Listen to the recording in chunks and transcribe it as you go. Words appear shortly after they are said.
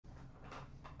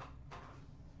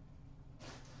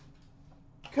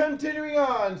Continuing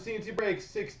on, CNC break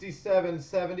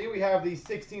 6770. We have the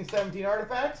 1617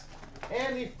 artifacts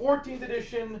and the 14th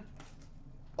edition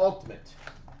Ultimate.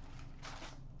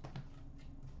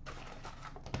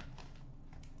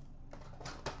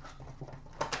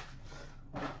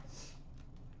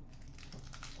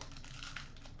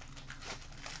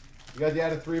 You got the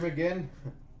out of 3 again.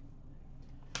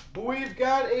 We've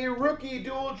got a rookie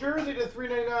dual jersey to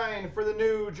 $3.99 for the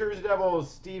New Jersey Devils,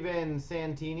 Steven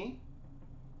Santini.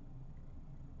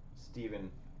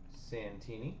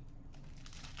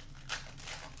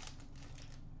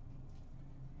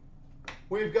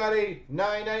 We've got a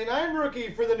 $9.99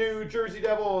 rookie for the New Jersey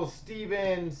Devils,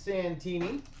 Steven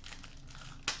Santini.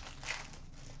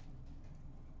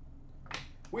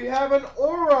 We have an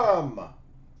Aurum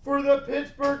for the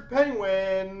Pittsburgh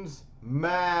Penguins,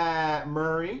 Matt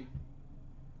Murray.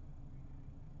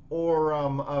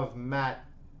 Aurum of Matt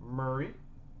Murray.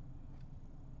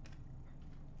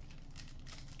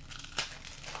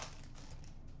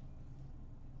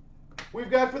 We've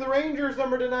got for the Rangers,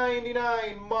 number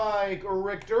 /99, Mike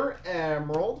Richter,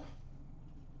 Emerald.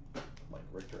 Mike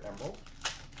Richter, Emerald.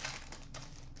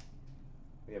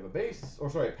 We have a base, or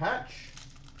sorry, patch.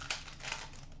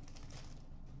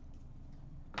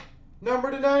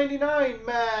 Number /99,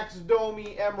 Max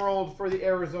Domi, Emerald for the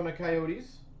Arizona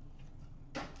Coyotes.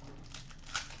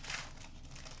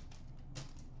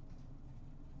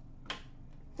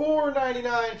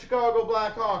 $4.99, Chicago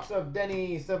Blackhawks of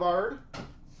Denny Savard.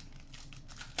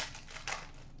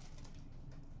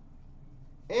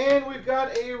 And we've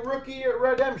got a rookie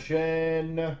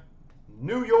redemption,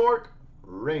 New York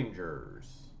Rangers.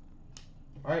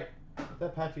 All right,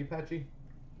 that patchy.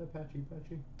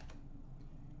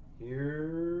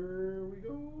 Here we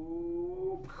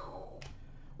go.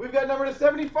 We've got number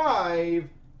 /75,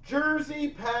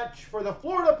 jersey patch for the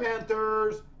Florida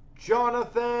Panthers,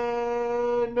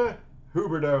 Jonathan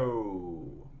Huberdeau.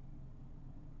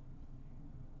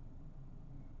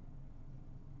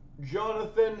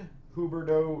 Jonathan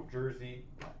Huberdeau jersey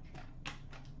patch.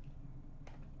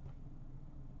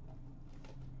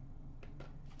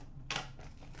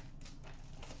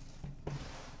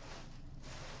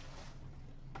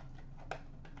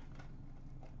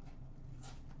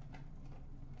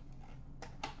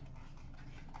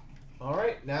 All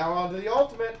right, now on to the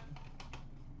Ultimate.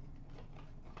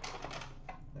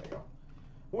 There you go.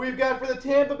 We've got for the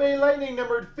Tampa Bay Lightning,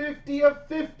 numbered 50 of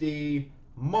 50,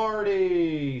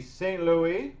 Marty St.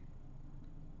 Louis.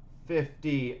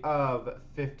 50 of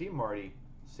 50, Marty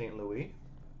St. Louis.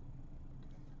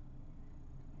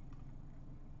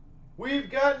 We've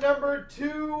got number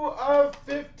 2 of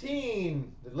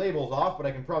 15. The label's off, but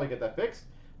I can probably get that fixed.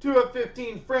 2 of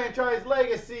 15, Franchise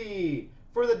Legacy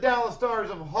for the Dallas Stars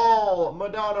of Hall,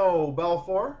 Modano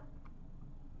Belfour.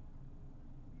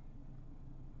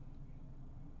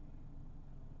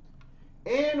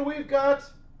 And we've got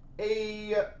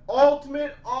a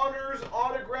Ultimate Honors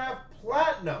Autograph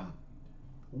Platinum,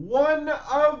 1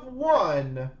 of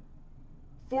 1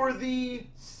 for the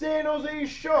San Jose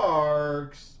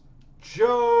Sharks,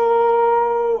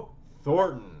 Joe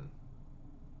Thornton.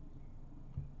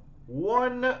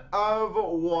 1 of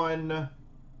 1,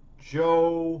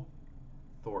 Joe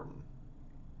Thornton.